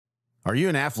Are you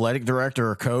an athletic director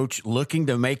or coach looking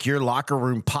to make your locker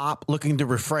room pop, looking to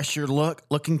refresh your look,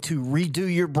 looking to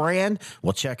redo your brand?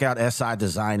 Well, check out SI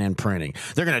Design and Printing.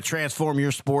 They're going to transform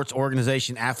your sports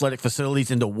organization athletic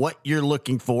facilities into what you're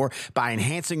looking for by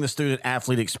enhancing the student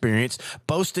athlete experience,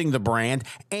 boasting the brand,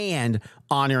 and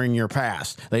honoring your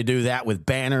past. They do that with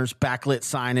banners, backlit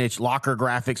signage, locker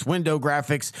graphics, window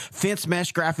graphics, fence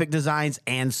mesh graphic designs,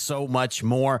 and so much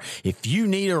more. If you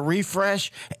need a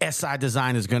refresh, SI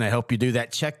Design is going to help you do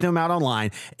that. Check them out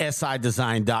online,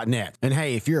 sidesign.net. And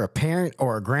hey, if you're a parent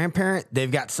or a grandparent, they've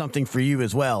got something for you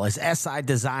as well, as SI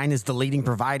Design is the leading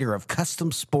provider of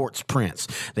custom sports prints.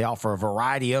 They offer a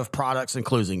variety of products,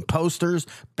 including posters,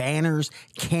 banners,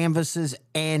 canvases,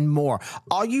 and more.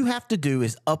 All you have to do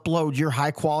is upload your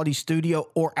high-quality studio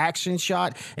or action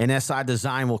shot, and SI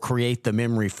Design will create the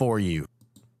memory for you.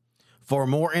 For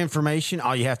more information,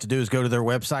 all you have to do is go to their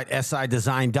website,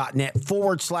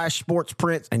 sidesign.net/sports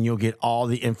prints, and you'll get all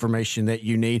the information that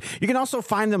you need. You can also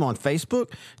find them on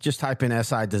Facebook. Just type in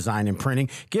SI Design and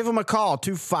Printing. Give them a call,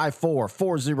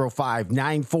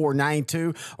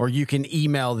 254-405-9492, or you can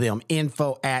email them,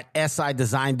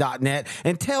 info@sidesign.net,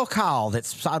 and tell Kyle that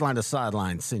Sideline to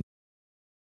Sideline sent.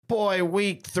 Boy,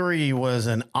 week 3 was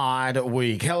an odd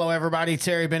week. Hello, everybody.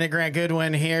 Terry Bennett, Grant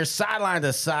Goodwin here. Sideline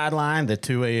to Sideline, the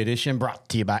 2A edition, brought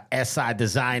to you by SI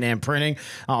Design and Printing.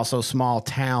 Also, Small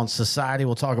Town Society.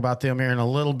 We'll talk about them here in a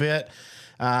little bit.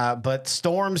 But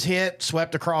storms hit,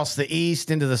 swept across the east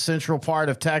into the central part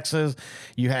of Texas.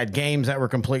 You had games that were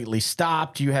completely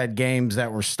stopped. You had games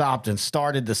that were stopped and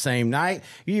started the same night.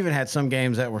 You even had some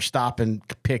games that were stopped and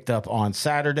picked up on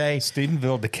Saturday.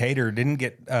 Stephenville, Decatur didn't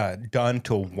get done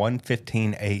till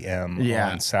 1:15 a.m.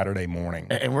 on Saturday morning.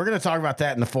 And we're going to talk about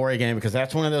that in the 4A game, because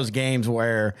that's one of those games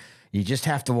where you just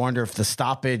have to wonder if the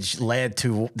stoppage led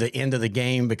to the end of the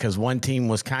game because one team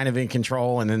was kind of in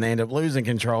control and then they ended up losing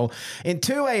control. In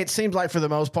 2A, it seems like for the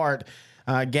most part,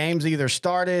 games either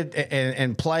started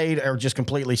and played or just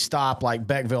completely stopped, like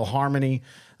Beckville Harmony.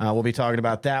 We'll be talking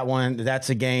about that one. That's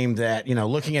a game that,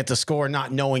 looking at the score,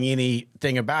 not knowing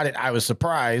anything about it, I was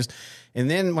surprised. And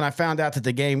then when I found out that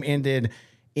the game ended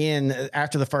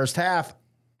after the first half,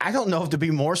 I don't know if to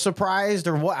be more surprised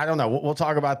or what. I don't know. We'll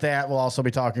talk about that. We'll also be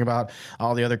talking about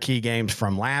all the other key games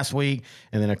from last week.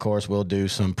 And then, of course, we'll do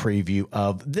some preview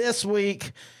of this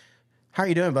week. How are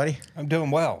you doing, buddy? I'm doing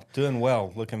well.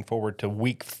 Looking forward to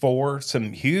week 4.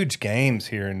 Some huge games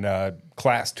here in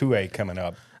Class 2A coming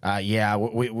up.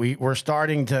 We're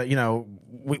starting to,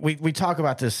 we talk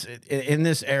about this in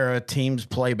this era. Teams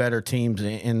play better teams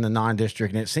in the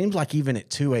non-district, and it seems like even at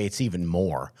 2A, it's even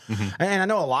more. Mm-hmm. And I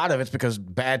know a lot of it's because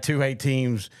bad 2A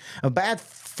teams, a bad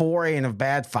 4A and a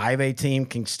bad 5A team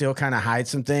can still kind of hide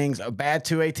some things. A bad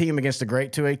 2A team against a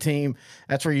great 2A team,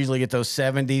 that's where you usually get those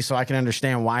 70s, so I can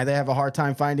understand why they have a hard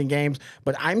time finding games.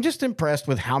 But I'm just impressed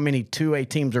with how many 2A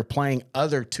teams are playing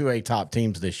other 2A top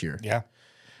teams this year. Yeah.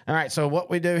 All right, so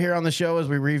what we do here on the show is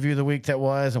we review the week that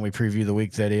was and we preview the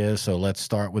week that is. So let's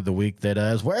start with the week that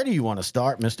is. Where do you want to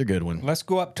start, Mr. Goodwin? Let's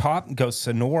go up top and go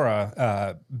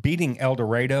Sonora, beating El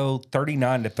Dorado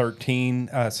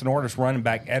 39-13. Sonora's running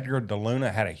back Edgar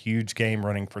DeLuna had a huge game,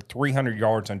 running for 300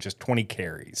 yards on just 20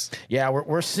 carries. Yeah,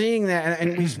 we're seeing that,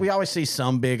 and we always see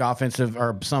some big offensive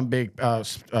or some big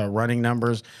running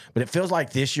numbers, but it feels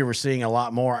like this year we're seeing a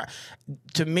lot more.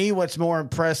 To me, what's more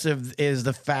impressive is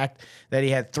the fact that he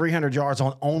had 300 yards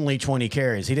on only 20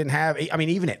 carries. He didn't have,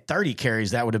 even at 30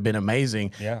 carries, that would have been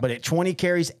amazing. Yeah. But at 20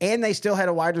 carries, and they still had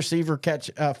a wide receiver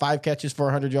catch 5 catches for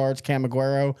 100 yards, Cam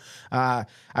Aguero.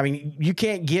 You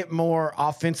can't get more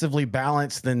offensively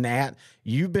balanced than that.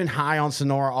 You've been high on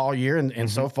Sonora all year, and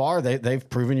so far they've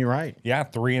proven you right. Yeah,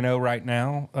 3-0 right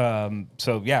now.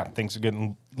 Things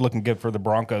are looking good for the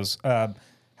Broncos. How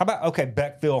about,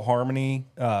 Beckville Harmony?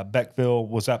 Beckville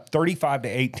was up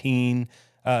 35-18.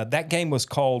 That game was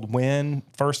called when?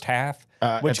 First half?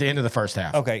 At the end of the first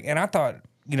half. Okay, and I thought,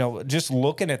 just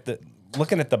looking at the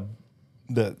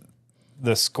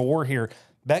score here,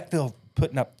 Beckville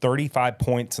putting up 35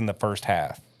 points in the first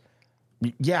half.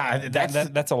 Yeah,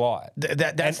 that's a lot.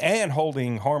 And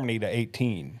holding Harmony to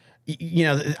 18.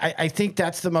 I think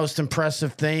that's the most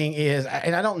impressive thing is,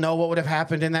 and I don't know what would have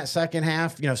happened in that second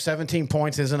half. 17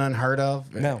 points isn't unheard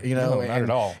of. No, not at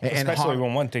all. Especially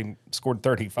when one team scored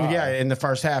 35. Yeah, in the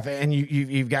first half, and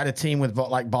you've got a team with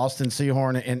like Boston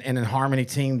Seahorn and a Harmony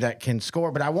team that can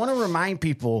score. But I want to remind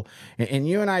people, and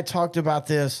you and I talked about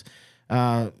this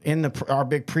in our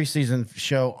big preseason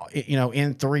show,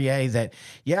 in 3A that,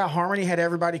 Harmony had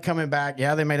everybody coming back.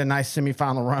 Yeah, they made a nice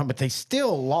semifinal run, but they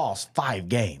still lost 5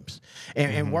 games.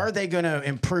 And were they going to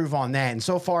improve on that? And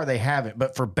so far they haven't.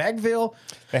 But for Beckville,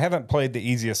 they haven't played the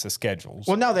easiest of schedules.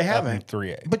 Well, no, they haven't.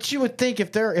 3A. But you would think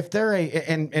if they're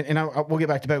we'll get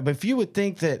back to Beckville, but if you would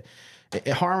think that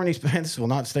Harmony's this will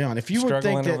not stay on. If you would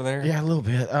think that, over there? Yeah, a little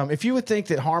bit. If you would think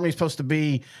that Harmony's supposed to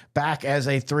be back as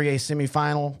a 3A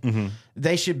semifinal,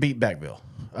 they should beat Beckville.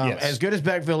 Yes. As good as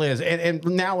Beckville is, and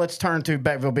now let's turn to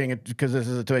Beckville because this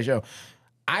is a 2A show.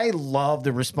 I love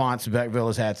the response Beckville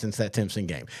has had since that Timpson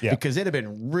game because it had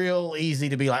been real easy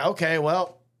to be like, okay,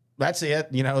 well, that's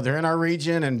it. They're in our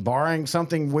region, and barring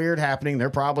something weird happening, they're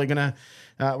probably we're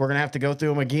gonna have to go through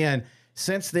them again.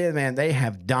 Since then, man, they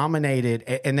have dominated,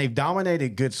 and they've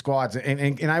dominated good squads.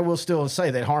 And I will still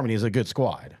say that Harmony is a good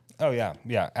squad. Oh yeah,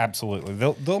 absolutely.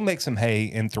 They'll make some hay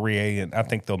in 3A, and I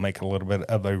think they'll make a little bit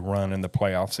of a run in the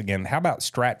playoffs again. How about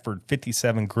Stratford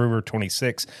 57, Gruber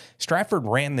 26? Stratford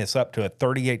ran this up to a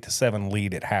 38-7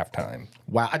 lead at halftime.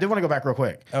 Wow, I did want to go back real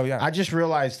quick. Oh yeah, I just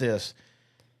realized this.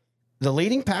 The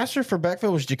leading passer for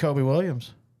Beckville was Jacoby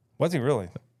Williams. Was he really?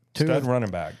 Stud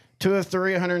running back. 2 of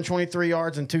 3, 123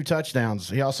 yards and 2 touchdowns.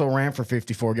 He also ran for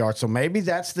 54 yards. So maybe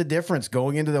that's the difference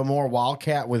going into the more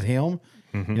Wildcat with him.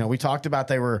 We talked about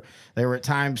they were at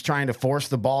times trying to force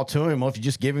the ball to him. Well, if you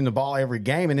just give him the ball every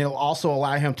game, and it'll also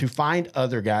allow him to find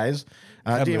other guys.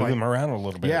 Move him around a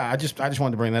little bit. Yeah, I just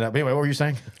wanted to bring that up. Anyway, what were you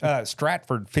saying?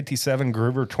 Stratford 57,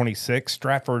 Gruber 26.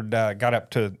 Stratford got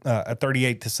up to a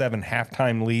 38-7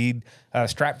 halftime lead.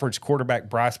 Stratford's quarterback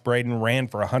Bryce Braden ran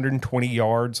for 120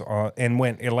 yards and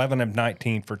went 11 of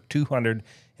 19 for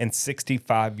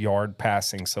 265 yard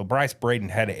passing. So Bryce Braden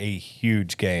had a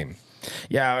huge game.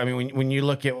 Yeah, I mean, when you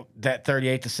look at that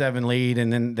 38-7 lead,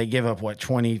 and then they give up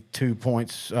 22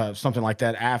 points, something like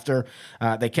that. After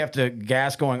they kept the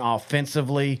gas going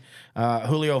offensively.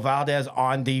 Julio Valdez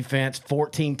on defense,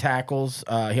 14 tackles.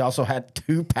 He also had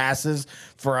 2 passes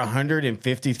for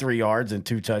 153 yards and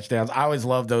 2 touchdowns. I always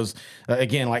love those.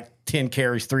 Again, like 10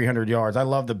 carries, 300 yards. I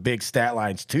love the big stat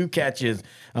lines. 2 catches,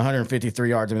 153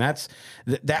 yards. I mean,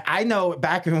 that. I know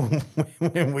back when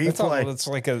we played. It's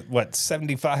like a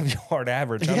 75-yard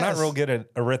average. Yes. I'm not real good at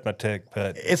arithmetic,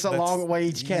 but it's a long way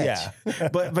each catch. Yeah.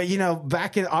 but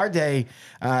back in our day,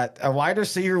 a wide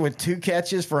receiver with 2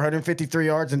 catches for 153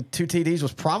 yards and 2 TDs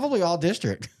was probably all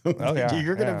district. Oh yeah,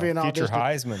 you're going to be an all future district.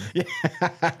 Heisman.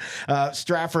 Yeah.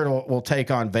 Stratford will take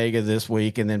on Vega this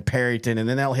week, and then Perryton, and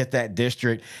then they'll hit that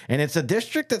district. And it's a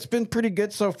district that's been pretty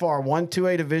good so far.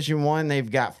 1-2A Division I.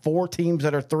 They've got 4 teams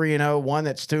that are 3-0, 1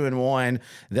 that's 2-1.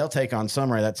 They'll take on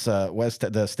Sunray. That's the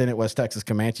Stinnett West Texas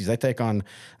Comanches. They take on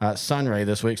Sunray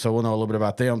this week, so we'll know a little bit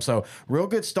about them. So real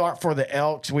good start for the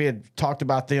Elks. We had talked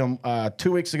about them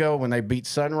 2 weeks ago when they beat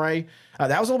Sunray.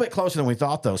 That was a little bit closer than we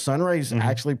thought, though. Sunray's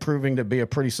actually proving to be a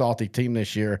pretty salty team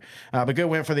this year. But good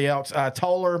win for the Elks.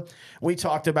 Toller, we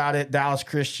talked about it. Dallas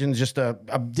Christian, just a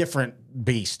different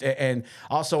beast. And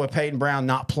also with Peyton Brown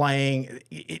not playing,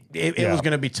 it was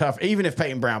going to be tough. Even if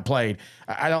Peyton Brown played,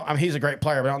 he's a great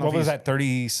player, but I don't know what was that,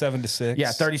 37-6? Yeah,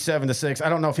 37-6. I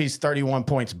don't know if he's 31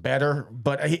 points better,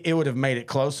 but it would have made it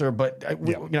closer. But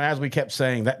as we kept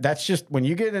saying, that's just when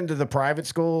you get into the private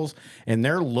schools and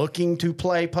they're looking to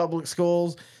play public schools,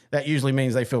 that usually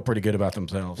means they feel pretty good about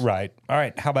themselves. Right. All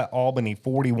right. How about Albany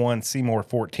 41, Seymour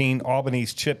 14?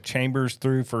 Albany's Chip Chambers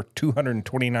threw for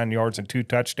 229 yards and 2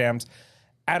 touchdowns.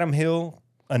 Adam Hill,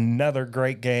 another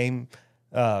great game,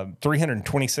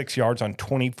 326 yards on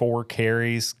 24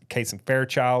 carries. Cason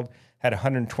Fairchild had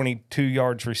 122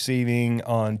 yards receiving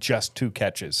on just 2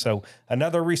 catches. So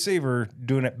another receiver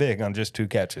doing it big on just 2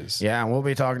 catches. Yeah, and we'll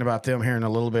be talking about them here in a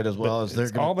little bit as well. As they're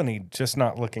Albany just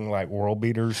not looking like world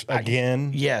beaters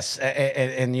again. Yes,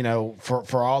 and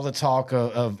for all the talk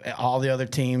of all the other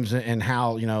teams and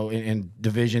how in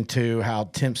Division II how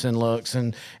Timpson looks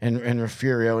and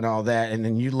Refugio and all that, and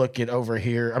then you look at over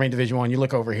here. I mean Division I, you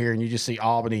look over here and you just see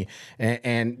Albany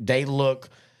and they look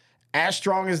as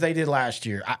strong as they did last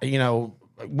year.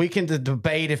 We can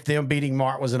debate if them beating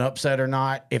Mart was an upset or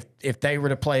not. If they were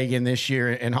to play again this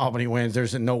year and Albany wins,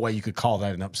 there's no way you could call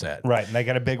that an upset. Right, and they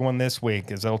got a big one this week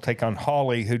as they'll take on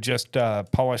Hawley, who just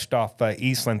polished off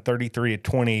Eastland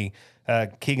 33-20.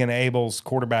 Keegan Abel's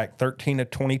quarterback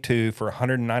 13-22 for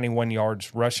 191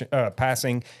 yards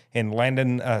passing, and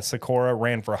Landon Sikora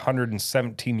ran for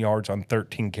 117 yards on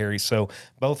 13 carries. So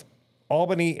both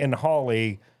Albany and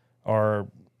Hawley are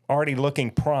already looking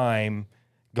prime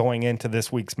going into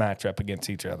this week's matchup against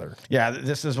each other. Yeah,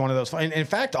 this is one of those. In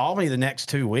fact, Albany the next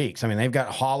 2 weeks. I mean, they've got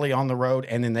Hawley on the road,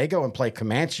 and then they go and play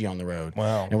Comanche on the road.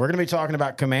 Wow. And we're going to be talking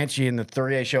about Comanche in the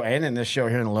 3A show and in this show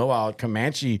here in a little while.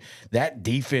 Comanche, that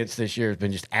defense this year has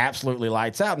been just absolutely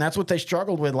lights out, and that's what they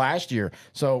struggled with last year.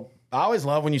 So I always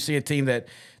love when you see a team that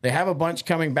they have a bunch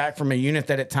coming back from a unit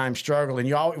that at times struggle, and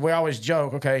we always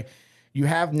joke, okay, you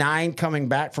have 9 coming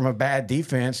back from a bad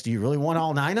defense. Do you really want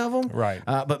all 9 of them? Right.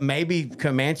 But maybe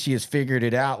Comanche has figured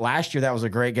it out. Last year, that was a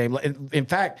great game. In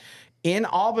fact, in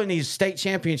Albany's state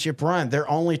championship run, their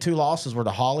only 2 losses were to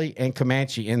Hawley and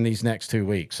Comanche in these next 2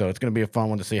 weeks. So it's going to be a fun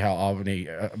one to see how Albany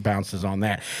bounces on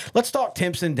that. Let's talk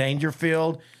Timpson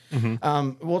Dangerfield.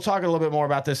 Mm-hmm. We'll talk a little bit more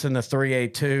about this in the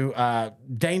 3A2.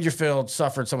 Dangerfield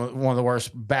suffered one of the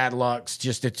worst bad lucks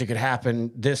just that could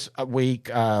happen this week.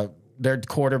 Their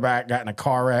quarterback got in a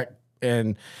car wreck,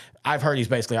 and I've heard he's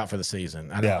basically out for the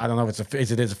season. I don't know if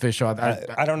it is official.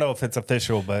 I don't know if it's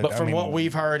official, but from what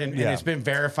we've heard, and it's been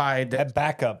verified. That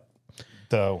backup,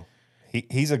 though,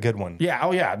 he's a good one.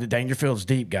 Yeah, the Dangerfield's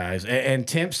deep, guys. And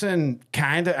Timpson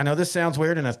kind of, I know this sounds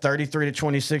weird in a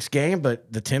 33-26 game,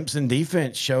 but the Timpson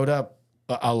defense showed up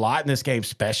a lot in this game,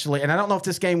 especially. And I don't know if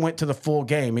this game went to the full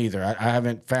game either. I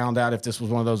haven't found out if this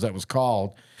was one of those that was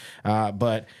called.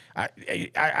 But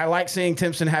I like seeing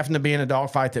Timpson having to be in a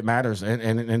dogfight that matters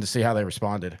and to see how they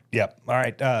responded. Yep. All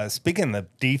right. Speaking of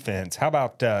defense, how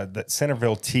about the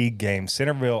Centerville Teague game?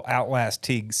 Centerville outlast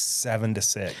Teague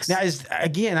 7-6.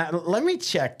 Now, let me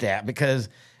check that because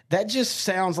that just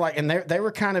sounds like, and they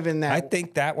were kind of in that. I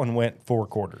think that one went 4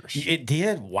 quarters. It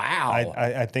did? Wow.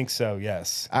 I think so,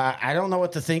 yes. I don't know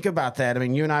what to think about that. I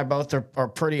mean, you and I both are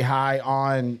pretty high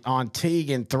on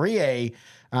Teague in 3A.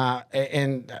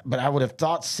 But I would have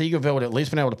thought Seagoville would at least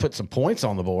been able to put some points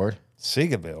on the board.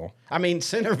 Seagoville? I mean,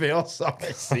 Centerville. Sorry,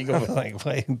 Seagoville.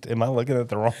 Wait, am I looking at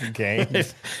the wrong game?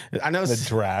 I know the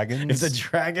Dragons. If the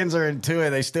Dragons are in 2A,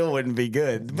 they still wouldn't be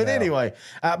good. But anyway,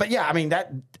 but yeah, I mean,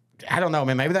 that, I don't know,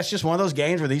 man. Maybe that's just one of those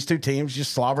games where these two teams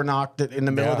just slobber knocked it in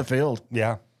the middle of the field.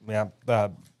 Yeah.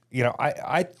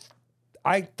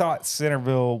 I thought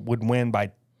Centerville would win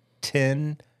by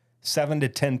 7 to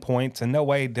 10 points, and no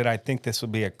way did I think this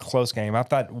would be a close game. I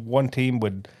thought one team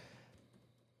would,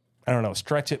 I don't know,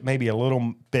 stretch it maybe a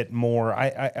little bit more.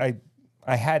 I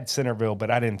had Centerville,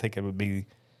 but I didn't think it would be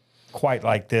quite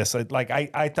like this.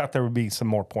 I thought there would be some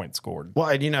more points scored. Well,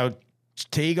 and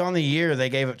Teague on the year, they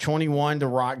gave up 21 to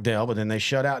Rockdale, but then they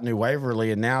shut out New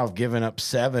Waverly and now have given up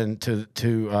 7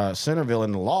 to Centerville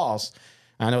in the loss.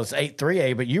 I know it's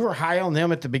 8-3A, but you were high on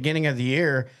them at the beginning of the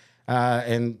year.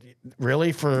 And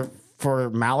really for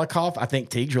Malakoff, I think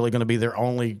Teague's really going to be their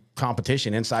only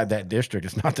competition inside that district.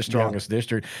 It's not the strongest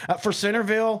district. For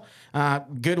Centerville,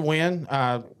 good win.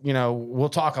 We'll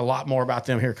talk a lot more about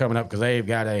them here coming up because they've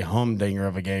got a humdinger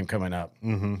of a game coming up.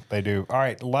 Mm-hmm, they do. All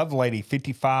right, Love Lady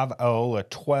 55-0, a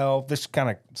 12. This is kind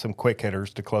of some quick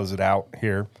hitters to close it out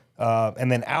here.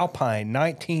 And then Alpine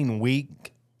 19,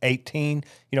 Week 18.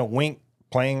 Wink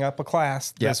playing up a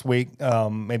class this week.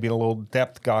 Maybe a little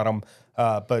depth got them.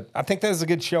 But I think that is a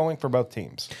good showing for both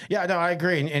teams. Yeah, no, I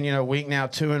agree. And week now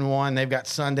 2-1. They've got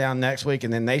Sundown next week,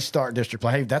 and then they start district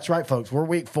play. Hey, that's right, folks. We're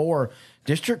week 4.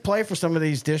 District play for some of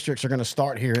these districts are going to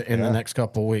start here in the next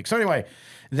couple of weeks. So anyway,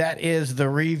 that is the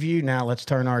review. Now let's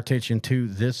turn our attention to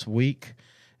this week.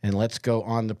 And let's go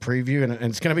on the preview, and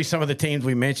it's going to be some of the teams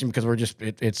we mentioned because we're just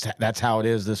that's how it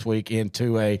is this week in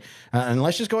 2A. And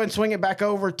let's just go ahead and swing it back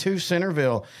over to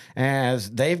Centerville as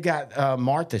they've got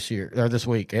Mart this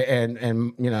week,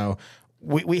 and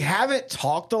we haven't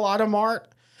talked a lot of Mart.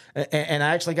 And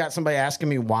I actually got somebody asking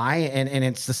me why, and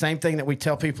it's the same thing that we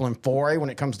tell people in 4A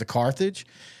when it comes to Carthage.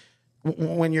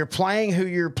 When you're playing who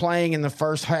you're playing in the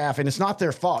first half, and it's not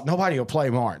their fault. Nobody will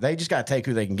play Mart. They just got to take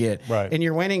who they can get. Right. And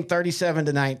you're winning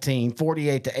 37-19,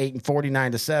 48-8, and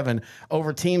 49-7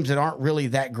 over teams that aren't really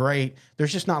that great.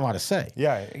 There's just not a lot to say.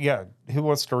 Yeah. Who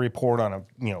wants to report on a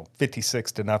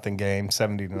 56-0 game,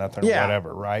 70-0,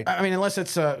 whatever, right? I mean, unless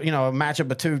it's a matchup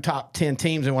of 2 top 10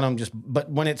 teams and one of them but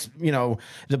when it's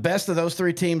the best of those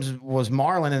 3 teams was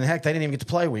Marlin, and heck, they didn't even get to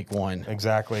play week 1.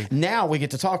 Exactly. Now we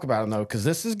get to talk about them though, because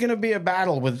this is going to be a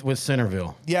battle with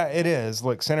Centerville. Yeah, it is.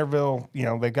 Look, Centerville,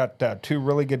 they've got 2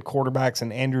 really good quarterbacks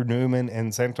in Andrew Newman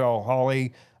and Central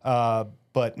Hawley.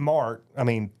 But Mart,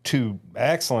 2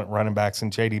 excellent running backs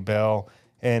in J.D. Bell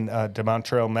and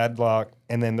DeMontrell Medlock,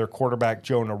 and then their quarterback,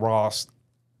 Jonah Ross.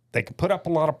 They can put up a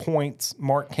lot of points.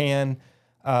 Mart can,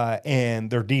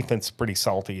 and their defense is pretty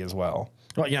salty as well.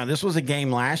 Well, this was a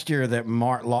game last year that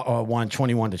Mart won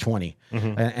 21-20,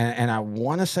 and I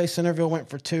want to say Centerville went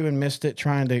for 2 and missed it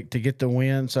trying to get the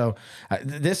win. So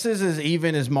this is as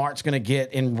even as Mart's going to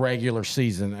get in regular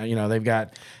season. They've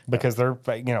got because they're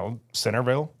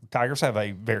Centerville Tigers have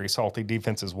a very salty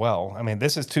defense as well. I mean,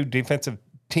 this is 2 defensive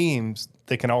teams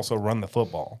that can also run the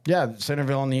football. Yeah,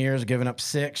 Centerville in the year has given up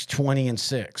 6, 20, and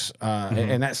 6.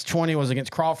 And that's 20 was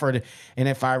against Crawford. And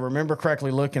if I remember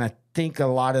correctly looking, I think a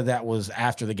lot of that was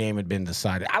after the game had been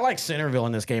decided. I like Centerville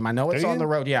in this game. I know it's on the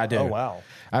road. Yeah, I do. Oh, wow.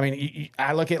 I mean,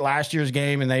 I look at last year's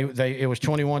game, and it was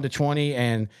 21-20,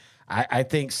 and I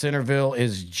think Centerville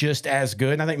is just as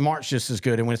good, and I think Mart's just as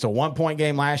good. And when it's a 1-point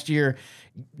game last year,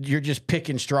 you're just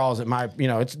picking straws at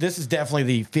this is definitely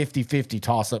the 50-50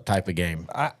 toss-up type of game.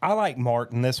 I like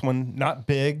Mart in this one. Not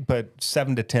big, but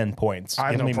 7 to 10 points.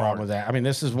 I have no problem with that. I mean,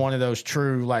 this is one of those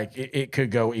true, it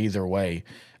could go either way.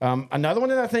 Another one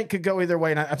that I think could go either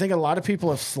way, and I think a lot of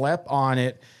people have slept on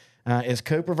it, is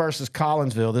Cooper versus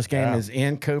Collinsville. This game is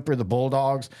in Cooper, the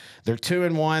Bulldogs. They're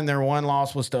 2-1. Their one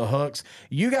loss was to Hooks.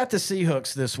 You got to see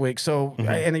Hooks this week, so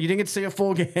and you didn't get to see a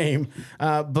full game.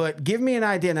 But give me an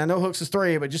idea. And I know Hooks is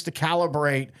 3, but just to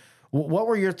calibrate, what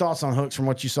were your thoughts on Hooks from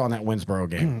what you saw in that Winsboro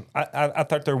game? I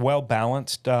thought they're well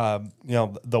balanced. The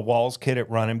Walls kid at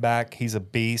running back, he's a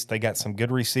beast. They got some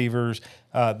good receivers.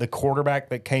 The quarterback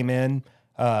that came in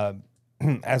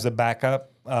as a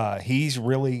backup, he's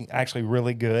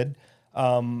really good.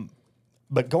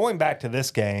 But going back to this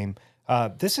game,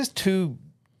 this is 2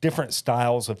 different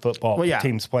styles of football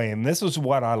teams playing. This is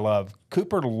what I love.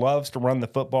 Cooper loves to run the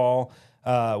football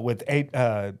with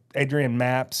Adrian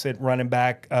Maps at running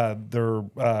back. Their,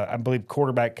 I believe,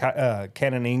 quarterback,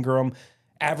 Cannon Ingram,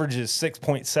 averages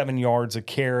 6.7 yards a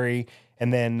carry.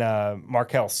 And then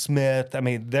Markel Smith. I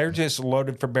mean, they're just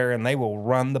loaded for bear, and they will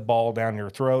run the ball down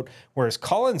your throat. Whereas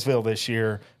Collinsville this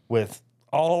year, with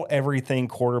everything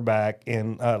quarterback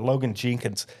and Logan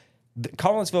Jenkins,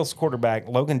 Collinsville's quarterback,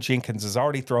 Logan Jenkins, has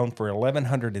already thrown for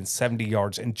 1,170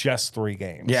 yards in just 3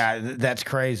 games. Yeah, that's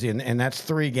crazy. And that's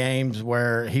 3 games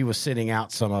where he was sitting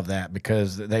out some of that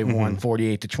because they won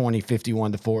 48-20,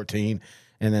 51-14.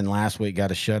 And then last week got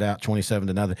a shutout,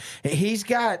 27-0. He's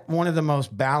got one of the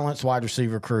most balanced wide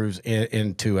receiver crews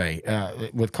in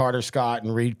 2A with Carter Scott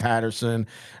and Reed Patterson.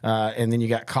 And then you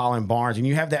got Colin Barnes. And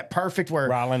you have that perfect where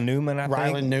Rylan Newman, I think.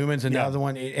 Rylan Newman's another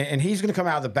one. And he's going to come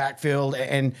out of the backfield.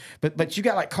 But you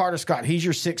got like Carter Scott. He's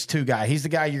your 6'2" guy. He's the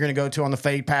guy you're going to go to on the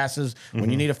fade passes when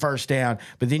you need a first down.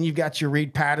 But then you've got your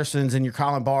Reed Pattersons and your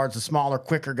Colin Barnes, the smaller,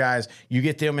 quicker guys. You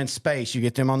get them in space. You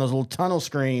get them on those little tunnel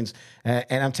screens.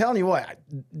 And I'm telling you what,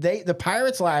 the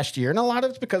Pirates last year, and a lot of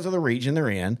it's because of the region they're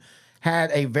in,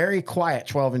 had a very quiet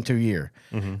 12-2 year.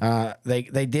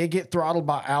 They did get throttled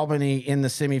by Albany in the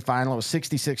semifinal. It was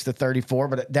 66-34,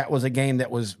 but that was a game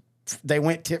that was they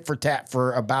went tit for tat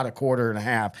for about a quarter and a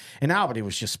half. And Albany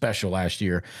was just special last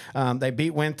year. They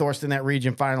beat Windthorst in that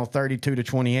region final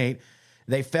 32-28.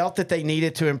 They felt that they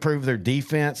needed to improve their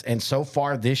defense, and so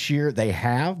far this year they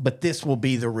have, but this will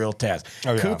be the real test.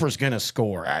 Oh, yeah. Cooper's going to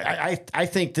score. I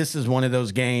think this is one of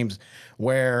those games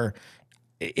where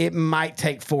it might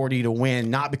take 40 to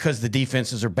win, not because the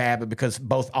defenses are bad, but because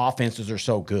both offenses are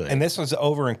so good. And this was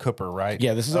over in Cooper, right?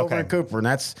 Yeah, this is over in Cooper, and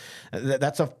that's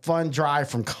a fun drive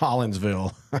from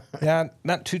Collinsville. Yeah,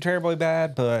 not too terribly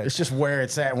bad, but it's just where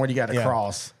it's at and where you got to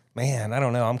cross. Man, I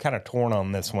don't know. I'm kind of torn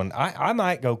on this one. I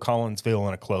might go Collinsville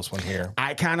in a close one here.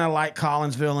 I kind of like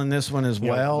Collinsville in this one as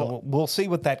well. We'll see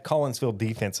what that Collinsville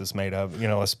defense is made of,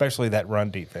 especially that run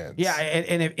defense. Yeah,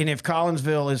 and if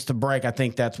Collinsville is to break, I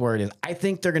think that's where it is. I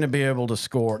think they're going to be able to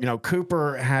score.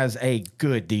 Cooper has a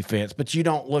good defense, but you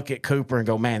don't look at Cooper and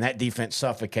go, man, that defense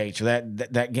suffocates. Or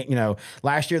that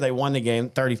last year they won the game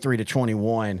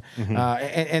 33-21,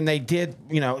 and they did.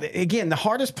 Again, the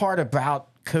hardest part about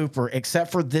Cooper,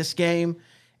 except for this game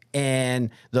and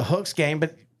the Hooks game,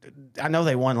 but I know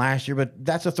they won last year, but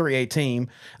that's a 3A team.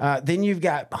 Then you've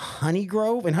got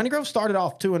Honeygrove, and Honeygrove started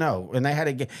off 2-0, and they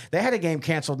had a game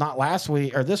canceled not last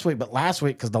week or this week, but last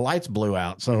week because the lights blew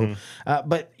out. So,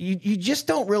 but you just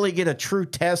don't really get a true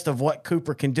test of what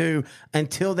Cooper can do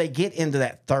until they get into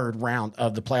that third round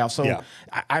of the playoffs. So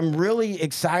I'm really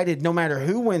excited, no matter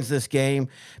who wins this game,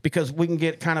 because we can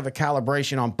get kind of a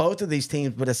calibration on both of these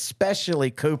teams, but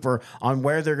especially Cooper on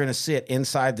where they're going to sit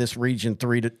inside this Region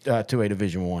 3 to 2A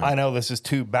Division 1. I know this is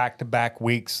 2 back-to-back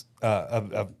weeks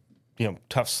of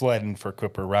tough sledding for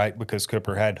Cooper, right? Because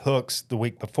Cooper had Hooks the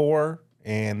week before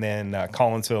and then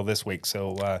Collinsville this week.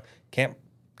 So can't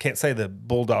can't say the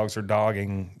Bulldogs are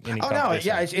dogging any competition.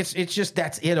 Yeah, it's just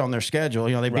that's it on their schedule.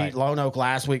 You know, they beat Lone Oak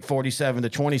last week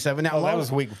 47-27. Now that was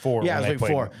the week before. Yeah, it was the week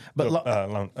before.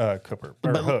 But Cooper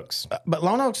or Hooks. But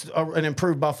Lone Oak's an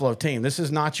improved Buffalo team. This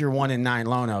is not your 1-9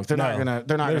 Lone Oak.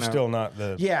 They're still not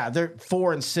the. Yeah, they're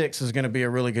 4-6 is going to be a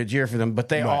really good year for them, but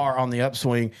they are on the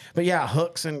upswing. But yeah,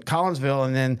 Hooks and Collinsville,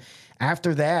 and then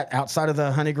after that, outside of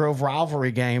the Honey Grove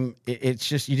rivalry game, it's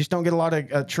just you just don't get a lot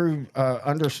of true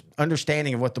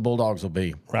understanding of what the Bulldogs will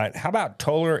be. Right. How about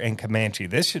Toller and Comanche?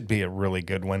 This should be a really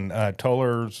good one.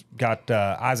 Toller's got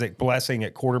Isaac Blessing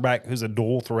at quarterback, who's a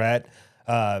dual threat.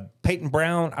 Peyton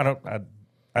Brown,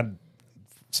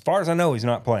 as far as I know, he's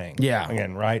not playing. Yeah.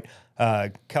 Again, right.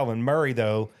 Kelvin Murray,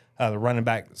 though, the running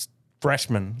back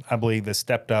freshman, I believe, has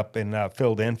stepped up and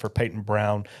filled in for Peyton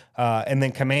Brown. And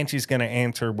then Comanche's going to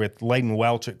answer with Layden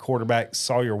Welch at quarterback,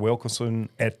 Sawyer Wilkinson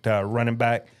at running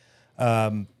back.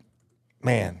 Man,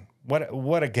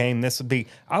 what a game this would be.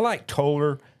 I like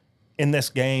Toller in this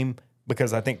game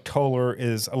because I think Toller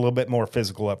is a little bit more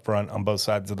physical up front on both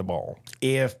sides of the ball.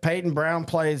 If Peyton Brown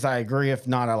plays, I agree. If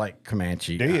not, I like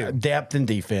Comanche. Do you? Depth and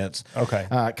defense. Okay.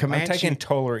 Comanche, I'm taking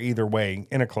Toller either way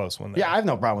in a close one. Yeah, I have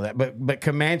no problem with that. But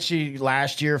Comanche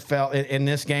last year felt in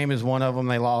this game is one of them.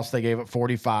 They lost. They gave up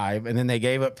 45, and then they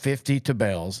gave up 50 to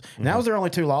Bells. And that was their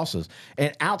only 2 losses.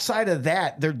 And outside of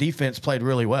that, their defense played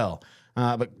really well.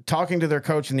 But talking to their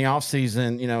coach in the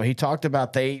offseason, you know, he talked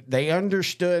about they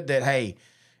understood that, hey,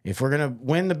 if we're going to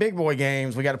win the big boy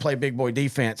games, we got to play big boy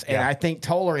defense. And I think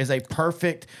Toller is a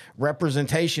perfect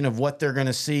representation of what they're going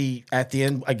to see at the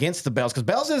end against the Bells, because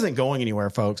Bells isn't going anywhere,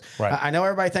 folks. Right. I know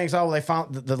everybody thinks, oh, they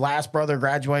found the last brother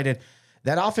graduated.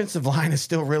 That offensive line is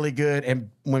still really good. And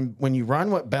when you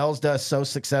run what Bells does so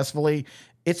successfully,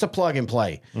 it's a plug and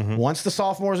play. Once the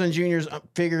sophomores and juniors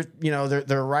figure, you know,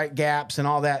 their right gaps and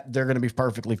all that, they're going to be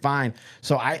perfectly fine.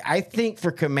 So I think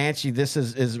for Comanche, this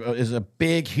is a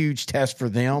big, huge test for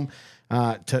them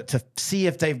to see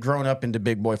if they've grown up into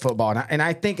big boy football. And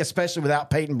I think especially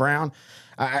without Peyton Brown,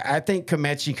 I think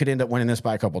Comanche could end up winning this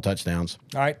by a couple touchdowns.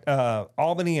 All right,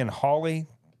 Albany and Hawley.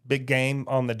 Big game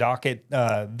on the docket.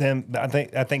 I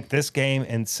think this game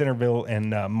and Centerville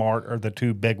and Mart are the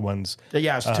 2 big ones.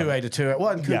 Yeah, it's 2A to 2A. Well,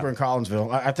 and Cooper and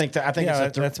Collinsville. I think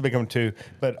that's a big one too.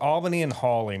 But Albany and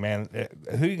Hawley, man,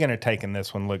 who are you going to take in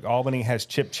this one? Look, Albany has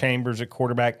Chip Chambers at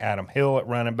quarterback, Adam Hill at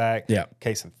running back,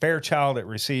 Kason Fairchild at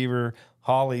receiver,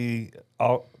 Hawley,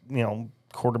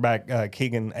 quarterback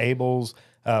Keegan Abels,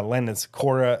 Landon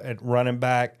Sikora at running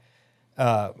back.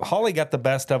 Hawley got the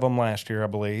best of them last year, I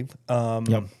believe.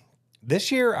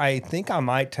 This year, I think I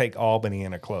might take Albany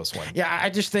in a close one. Yeah, I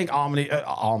just think Albany.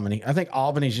 I think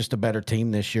Albany's just a better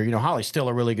team this year. You know, Holly's still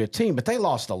a really good team, but they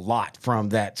lost a lot from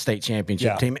that state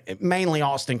championship team, mainly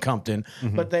Austin Compton.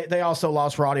 But they also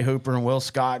lost Roddy Hooper and Will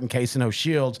Scott and Kason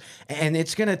O'Shields, and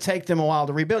it's going to take them a while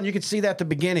to rebuild. And you could see that at the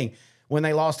beginning when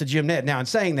they lost to Jim Ned. Now, in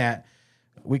saying that,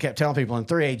 we kept telling people in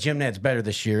 3A, Jim Ned's better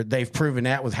this year. They've proven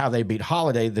that with how they beat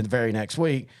Holiday the very next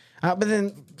week. But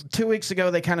then 2 weeks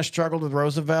ago, they kind of struggled with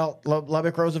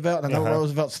Lubbock Roosevelt. I know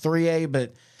Roosevelt's 3A,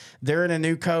 but they're in a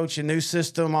new coach, a new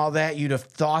system, all that. You'd have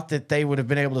thought that they would have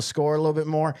been able to score a little bit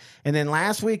more. And then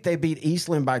last week, they beat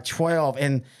Eastland by 12.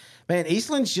 And, man,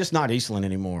 Eastland's just not Eastland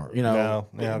anymore. You know,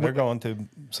 they're going through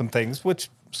some things, which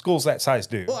schools that size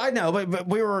do. Well, I know, but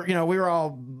we were all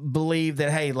believed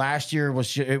that, hey, last year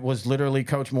was literally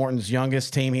Coach Morton's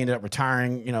youngest team. He ended up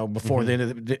retiring, before the end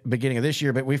of the beginning of this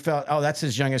year. But we felt, oh, that's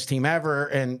his youngest team ever,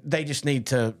 and they just need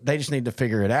to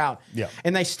figure it out. Yeah,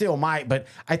 and they still might. But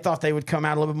I thought they would come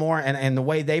out a little bit more. And the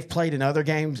way they've played in other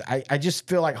games, I just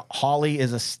feel like Hawley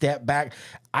is a step back.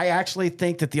 I actually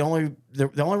think that the only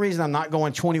reason I'm not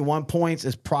going 21 points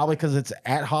is probably because it's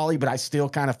at Hawley, but I still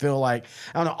kind of feel like,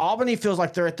 I don't know, Albany feels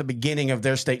like they're at the beginning of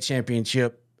their state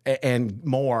championship and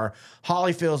more.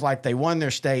 Hawley feels like they won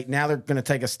their state. Now they're going to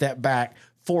take a step back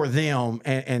for them,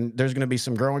 and there's going to be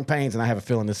some growing pains, and I have a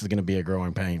feeling this is going to be a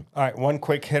growing pain. All right, one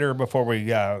quick hitter before we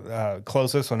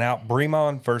close this one out.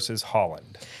 Bremond versus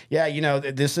Holland. Yeah,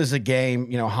 this is a game,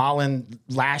 Holland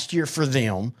last year for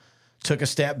them took a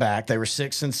step back. They were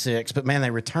 6-6, but man,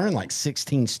 they returned like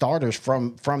 16 starters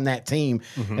from that team.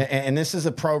 And this is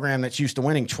a program that's used to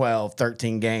winning 12,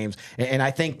 13 games. And I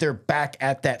think they're back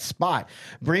at that spot.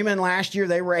 Bremen last year,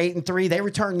 they were 8-3. They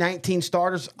returned 19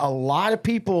 starters. A lot of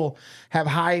people have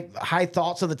high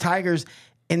thoughts of the Tigers.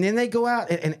 And then they go out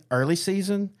in early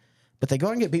season, but they go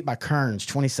out and get beat by Kearns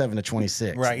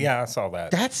 27-26. Right, yeah, I saw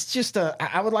that. That's just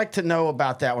I would like to know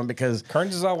about that one, because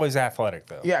Kearns is always athletic,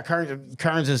 though. Yeah,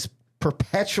 Kearns is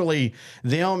perpetually,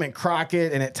 them and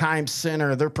Crockett and at times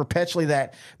Center, they're perpetually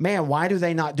that, man, why do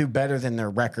they not do better than their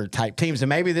record type teams? And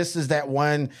maybe this is that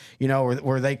one,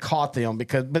 where they caught them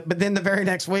but then the very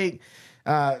next week,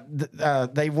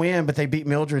 they win, but they beat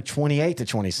Mildred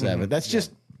 28-27. That's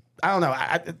just, I don't know.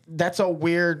 That's a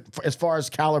weird, as far as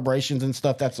calibrations and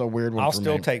stuff, that's a weird one. I'll for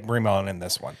still me. take Bremont in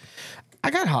this one. I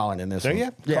got Holland in this one. Do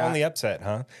you? Yeah. Calling the upset,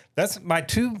 huh? That's my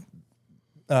two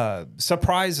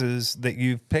surprises that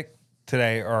you've picked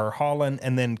today are Holland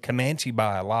and then Comanche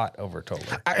by a lot over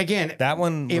Toller. Again, that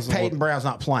one was if Peyton Brown's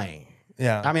not playing.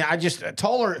 Yeah. I mean,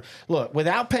 Toller, look,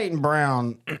 without Peyton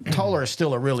Brown, Toller is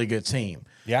still a really good team.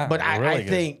 Yeah. But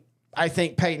really I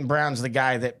think Peyton Brown's the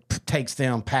guy that takes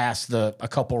them past a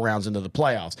couple rounds into the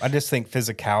playoffs. I just think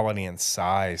physicality and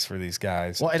size for these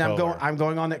guys. Well, and I'm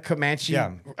going on that Comanche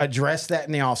addressed that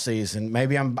in the offseason.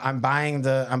 Maybe I'm buying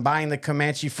the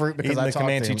Comanche fruit because eating I the talked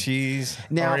Comanche to him. cheese.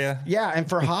 Now, are ya? yeah, and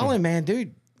for Holland, man,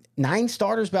 dude, 9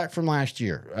 starters back from last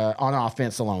year on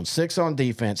offense alone, 6 on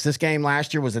defense. This game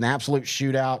last year was an absolute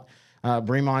shootout.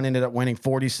 Bremont ended up winning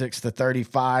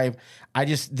 46-35. I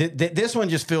just this one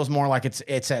just feels more like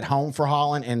it's at home for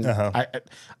Holland, and I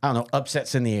don't know,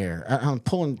 upsets in the air. I'm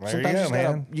pulling. There Sometimes you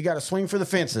go, you got to swing for the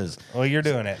fences. Well, you're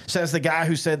doing it. Says the guy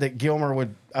who said that Gilmer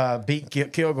would beat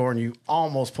Kilgore, and you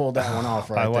almost pulled that one off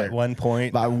right By there. 1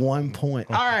 point? By 1 point.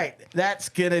 All right, that's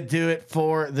going to do it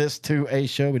for this 2A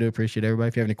show. We do appreciate everybody.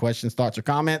 If you have any questions, thoughts, or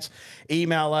comments,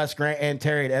 email us, Grant and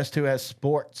Terry at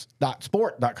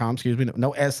s2ssport.com. Excuse me,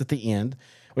 no S at the end.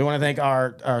 We want to thank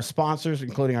our sponsors,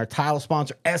 including our title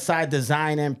sponsor, SI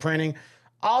Design and Printing.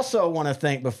 Also want to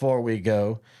thank, before we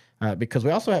go, because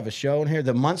we also have a show in here,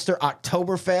 the Munster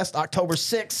Oktoberfest, October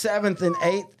 6th, 7th, and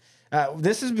 8th.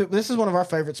 This is one of our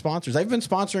favorite sponsors. They've been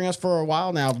sponsoring us for a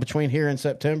while now between here and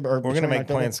September. We're going to make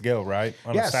plans to go, right?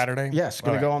 On a Saturday? Yes,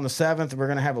 going to go on the 7th. We're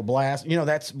going to have a blast.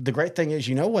 That's the great thing is,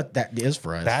 what that is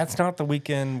for us. That's not the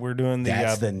weekend we're doing the...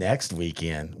 That's the next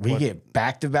weekend. We get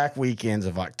back-to-back weekends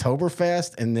of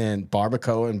Oktoberfest and then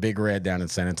Barbacoa and Big Red down in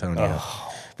San Antonio.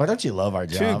 Oh. But don't you love our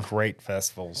job? 2 great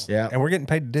festivals. Yeah. And we're getting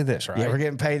paid to do this, right? Yeah, we're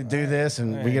getting paid to do this,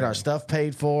 and we get our stuff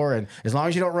paid for. And as long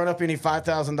as you don't run up any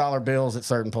 $5,000 bills at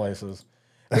certain places.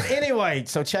 But anyway,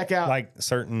 so check out... Like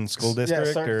certain school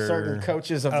district? Certain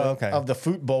coaches of the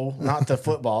football, not the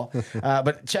football.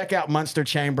 But check out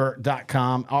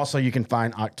MunsterChamber.com. Also, you can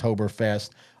find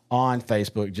Oktoberfest on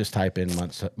Facebook. Just type in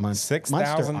Munster.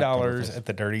 $6,000 at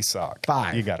the Dirty Sock.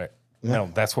 5. You got it.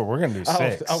 No, that's what we're going to do.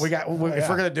 6. If we're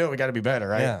going to do it, we got to be better,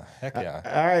 right? Yeah, heck yeah.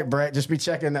 All right, Brett, just be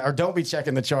checking or don't be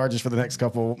checking the charges for the next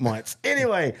couple months.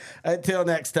 Anyway, until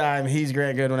next time, he's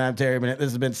Grant Goodwin. I'm Terry Bennett. This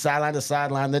has been Sideline to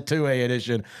Sideline, the 2A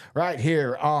edition, right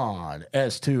here on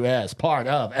S2S, part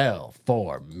of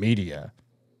L4 Media.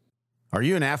 Are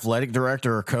you an athletic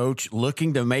director or coach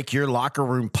looking to make your locker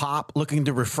room pop, looking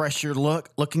to refresh your look,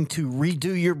 looking to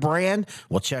redo your brand?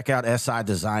 Well, check out SI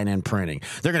Design and Printing.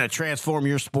 They're going to transform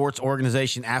your sports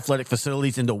organization, athletic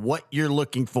facilities into what you're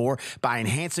looking for by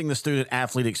enhancing the student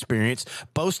athlete experience,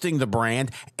 boasting the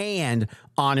brand, and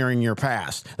honoring your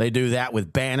past. They do that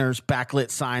with banners, backlit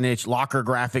signage, locker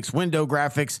graphics, window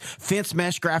graphics, fence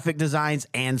mesh graphic designs,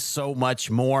 and so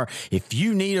much more. If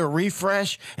you need a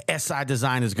refresh, SI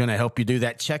Design is going to help you do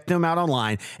that. Check them out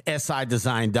online,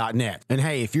 sidesign.net. And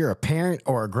hey, if you're a parent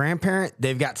or a grandparent,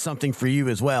 they've got something for you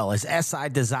as well, as SI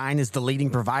Design is the leading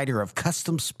provider of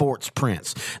custom sports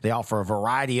prints. They offer a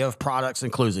variety of products,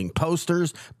 including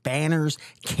posters, banners,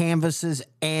 canvases,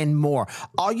 and more.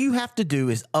 All you have to do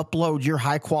is upload your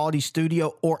high-quality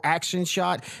studio or action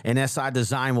shot, and SI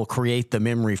Design will create the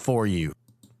memory for you.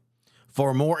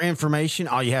 For more information,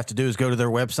 all you have to do is go to their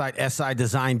website,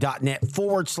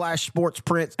 sidesign.net/sports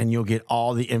prints, and you'll get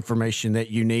all the information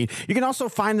that you need. You can also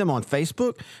find them on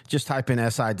Facebook. Just type in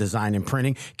SI Design and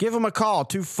Printing. Give them a call,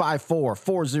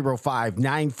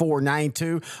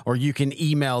 254-405-9492, or you can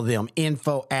email them,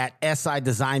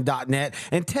 info@sidesign.net,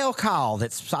 and tell Kyle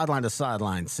that Sideline to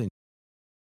Sideline sent